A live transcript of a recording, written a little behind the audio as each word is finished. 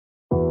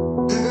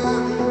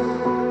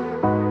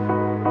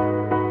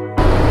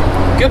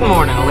Good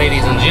morning,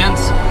 ladies and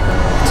gents.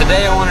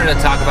 Today I wanted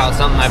to talk about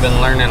something I've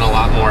been learning a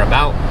lot more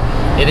about.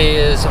 It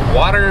is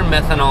water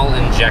methanol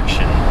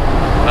injection.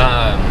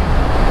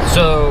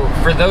 So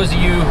for those of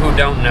you who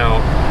don't know,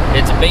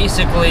 it's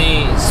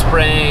basically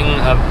spraying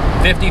a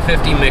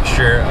 50-50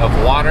 mixture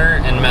of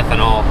water and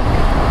methanol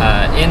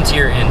into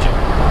your engine.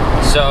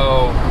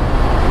 So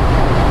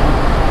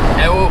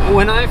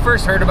when I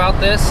first heard about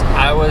this,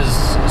 I was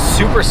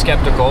super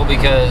skeptical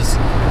because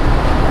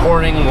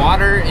pouring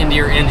water into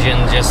your engine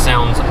just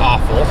sounds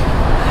awful.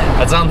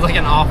 That sounds like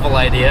an awful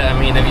idea. I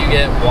mean, if you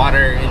get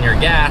water in your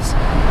gas,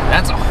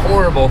 that's a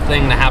horrible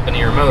thing to happen to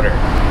your motor.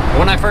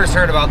 When I first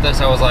heard about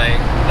this, I was like,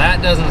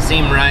 that doesn't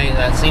seem right.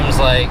 That seems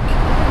like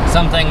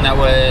something that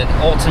would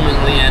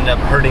ultimately end up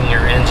hurting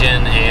your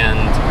engine and,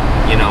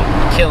 you know,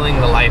 killing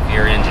the life of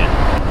your engine.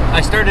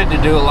 I started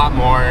to do a lot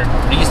more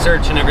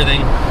research and everything,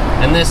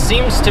 and this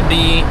seems to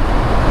be,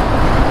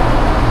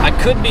 I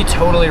could be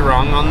totally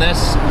wrong on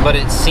this, but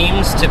it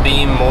seems to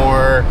be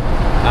more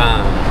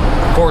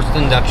forced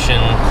induction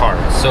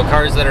cars. So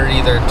cars that are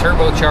either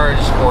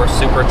turbocharged or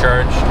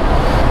supercharged.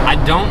 I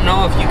don't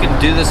know if you could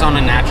do this on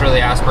a naturally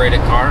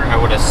aspirated car. I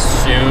would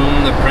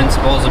assume the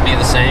principles would be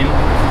the same.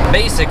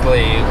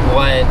 Basically,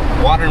 what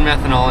water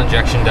methanol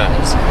injection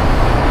does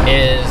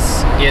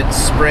is it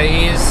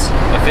sprays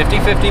a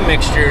 50-50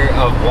 mixture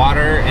of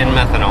water and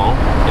methanol,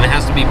 and it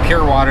has to be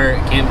pure water.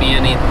 It can't be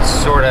any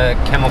sort of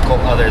chemical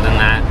other than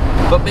that.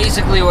 But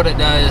basically what it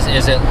does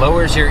is it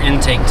lowers your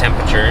intake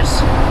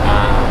temperatures,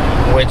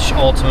 which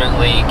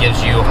ultimately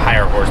gives you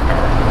higher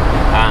horsepower.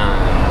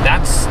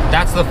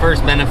 That's the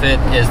first benefit,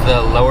 is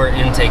the lower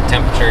intake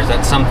temperatures.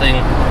 That's something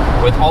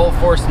with all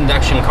forced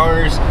induction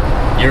cars,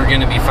 you're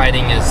going to be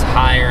fighting is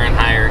higher and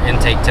higher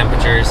intake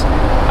temperatures.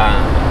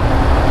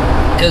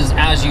 Because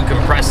as you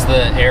compress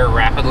the air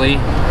rapidly,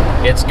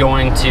 it's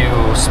going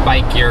to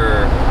spike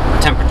your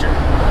temperature.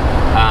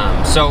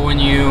 So when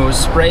you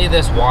spray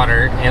this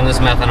water and this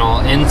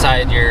methanol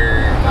inside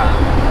your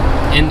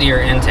into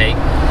your intake,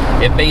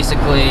 it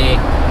basically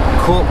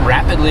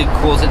rapidly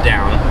cools it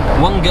down.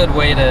 One good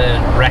way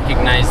to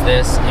recognize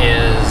this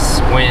is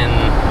when,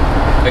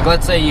 like,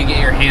 let's say you get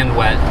your hand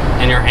wet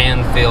and your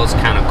hand feels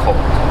kind of cold.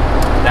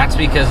 That's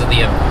because of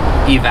the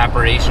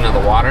evaporation of the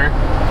water.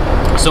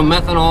 So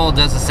methanol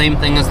does the same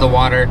thing as the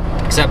water,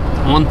 except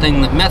one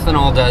thing that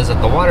methanol does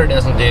that the water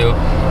doesn't do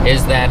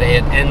is that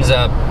it ends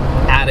up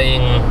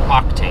adding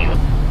octane.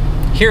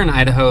 Here in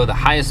Idaho, the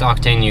highest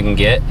octane you can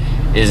get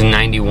is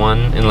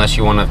 91, unless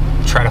you want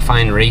to try to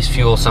find race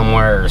fuel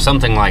somewhere or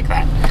something like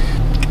that.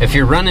 If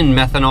you're running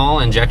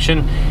methanol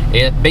injection,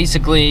 it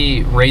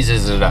basically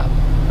raises it up.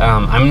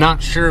 I'm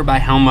not sure by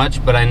how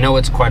much, but I know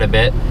it's quite a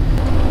bit.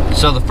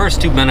 So the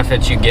first two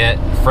benefits you get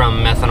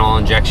from methanol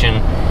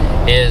injection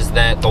is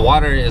that the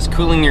water is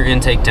cooling your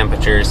intake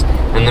temperatures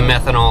and the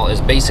methanol is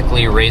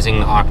basically raising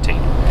the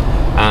octane.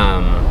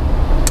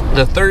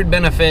 The third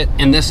benefit,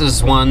 and this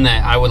is one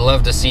that I would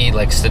love to see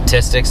like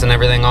statistics and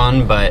everything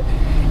on, but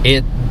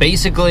it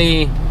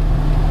basically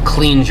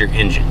cleans your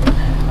engine.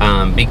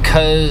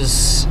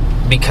 Because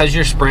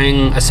you're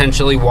spraying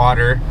essentially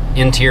water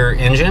into your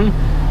engine,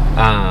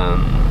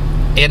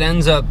 it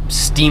ends up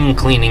steam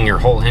cleaning your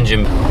whole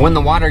engine. When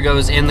the water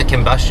goes in the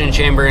combustion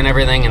chamber and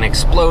everything and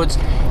explodes,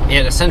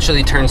 it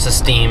essentially turns to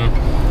steam,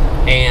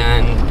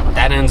 and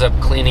that ends up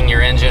cleaning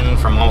your engine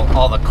from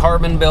all the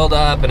carbon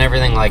buildup and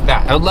everything like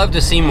that. I would love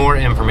to see more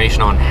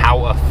information on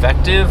how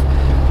effective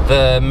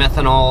the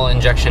methanol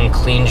injection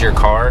cleans your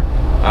car,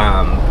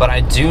 but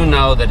I do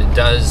know that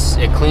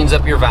it cleans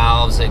up your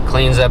valves, it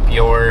cleans up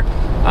your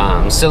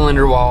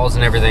cylinder walls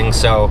and everything.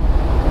 So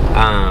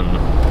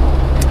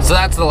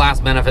that's the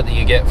last benefit that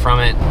you get from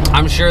it.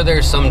 I'm sure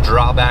there's some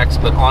drawbacks,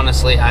 but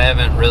honestly, I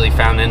haven't really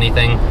found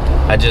anything.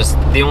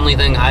 The only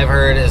thing I've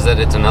heard is that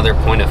it's another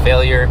point of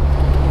failure,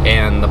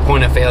 and the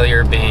point of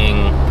failure being,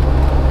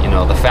 you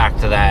know, the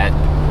fact that,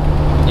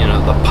 you know,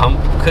 the pump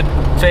could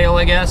fail,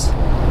 I guess.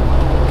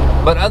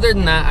 But other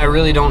than that, I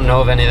really don't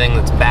know of anything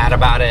that's bad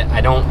about it.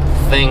 I don't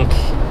think,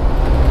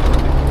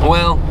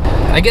 well,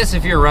 I guess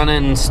if you're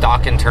running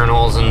stock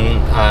internals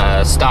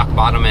and stock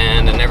bottom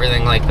end and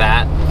everything like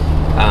that,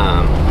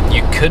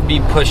 you could be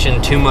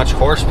pushing too much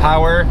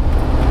horsepower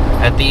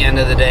at the end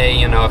of the day.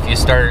 You know, if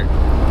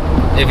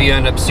you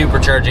end up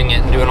supercharging it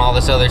and doing all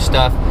this other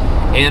stuff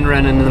and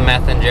running the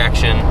meth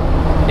injection,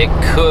 it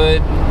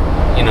could,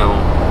 you know,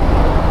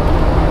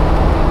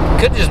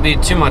 could just be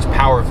too much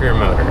power for your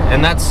motor.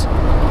 And that's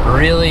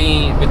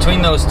really,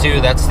 between those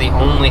two, that's the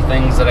only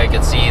things that I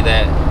could see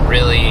that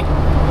really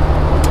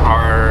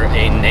are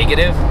a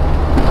negative.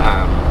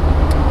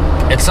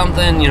 It's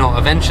something, you know,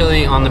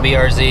 eventually on the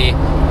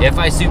BRZ, if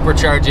I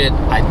supercharge it,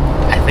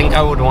 I think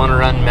I would want to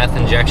run meth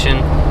injection.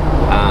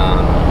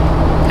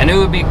 And it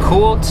would be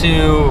cool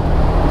to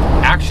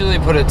actually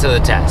put it to the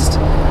test.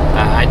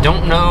 I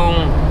don't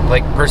know,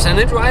 like,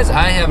 percentage-wise,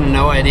 I have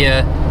no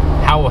idea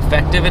how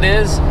effective it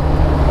is,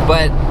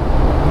 but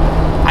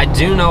I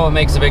do know it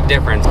makes a big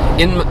difference.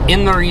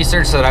 In the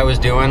research that I was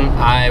doing,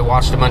 I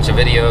watched a bunch of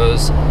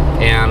videos,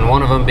 and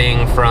one of them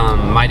being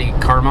from Mighty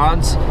Car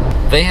Mods.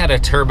 They had a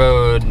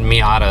turboed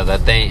Miata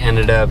that they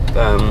ended up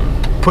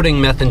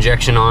putting meth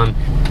injection on,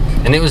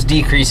 and it was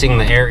decreasing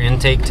the air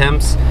intake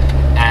temps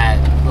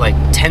at like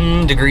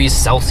 10 degrees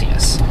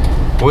Celsius,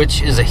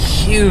 which is a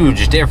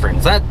huge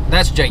difference.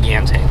 That's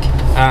gigantic.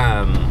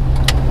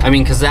 I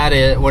mean, because that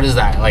is, what is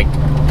that, like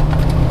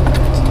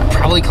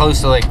probably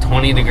close to like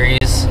 20 degrees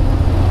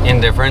in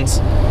difference.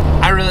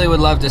 I really would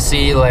love to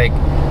see like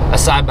a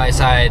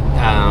side-by-side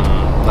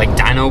like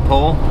dyno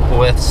pole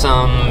with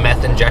some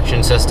meth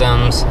injection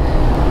systems.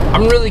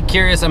 I'm really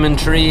curious, I'm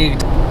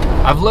intrigued.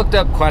 I've looked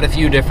up quite a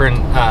few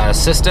different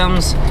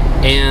systems,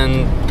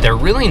 and they're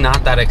really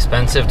not that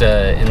expensive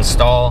to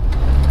install.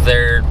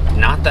 They're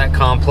not that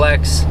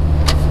complex,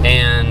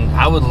 and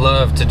I would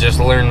love to just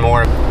learn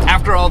more.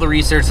 After all the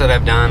research that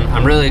I've done,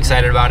 I'm really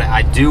excited about it.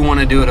 I do want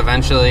to do it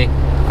eventually.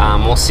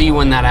 We'll see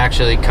when that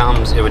actually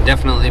comes. It would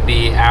definitely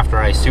be after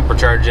I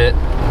supercharge it.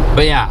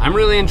 But yeah, I'm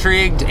really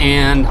intrigued,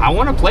 and I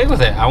want to play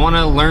with it. I want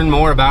to learn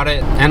more about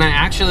it, and I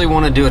actually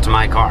want to do it to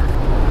my car.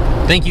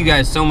 Thank you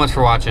guys so much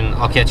for watching.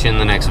 I'll catch you in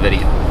the next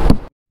video.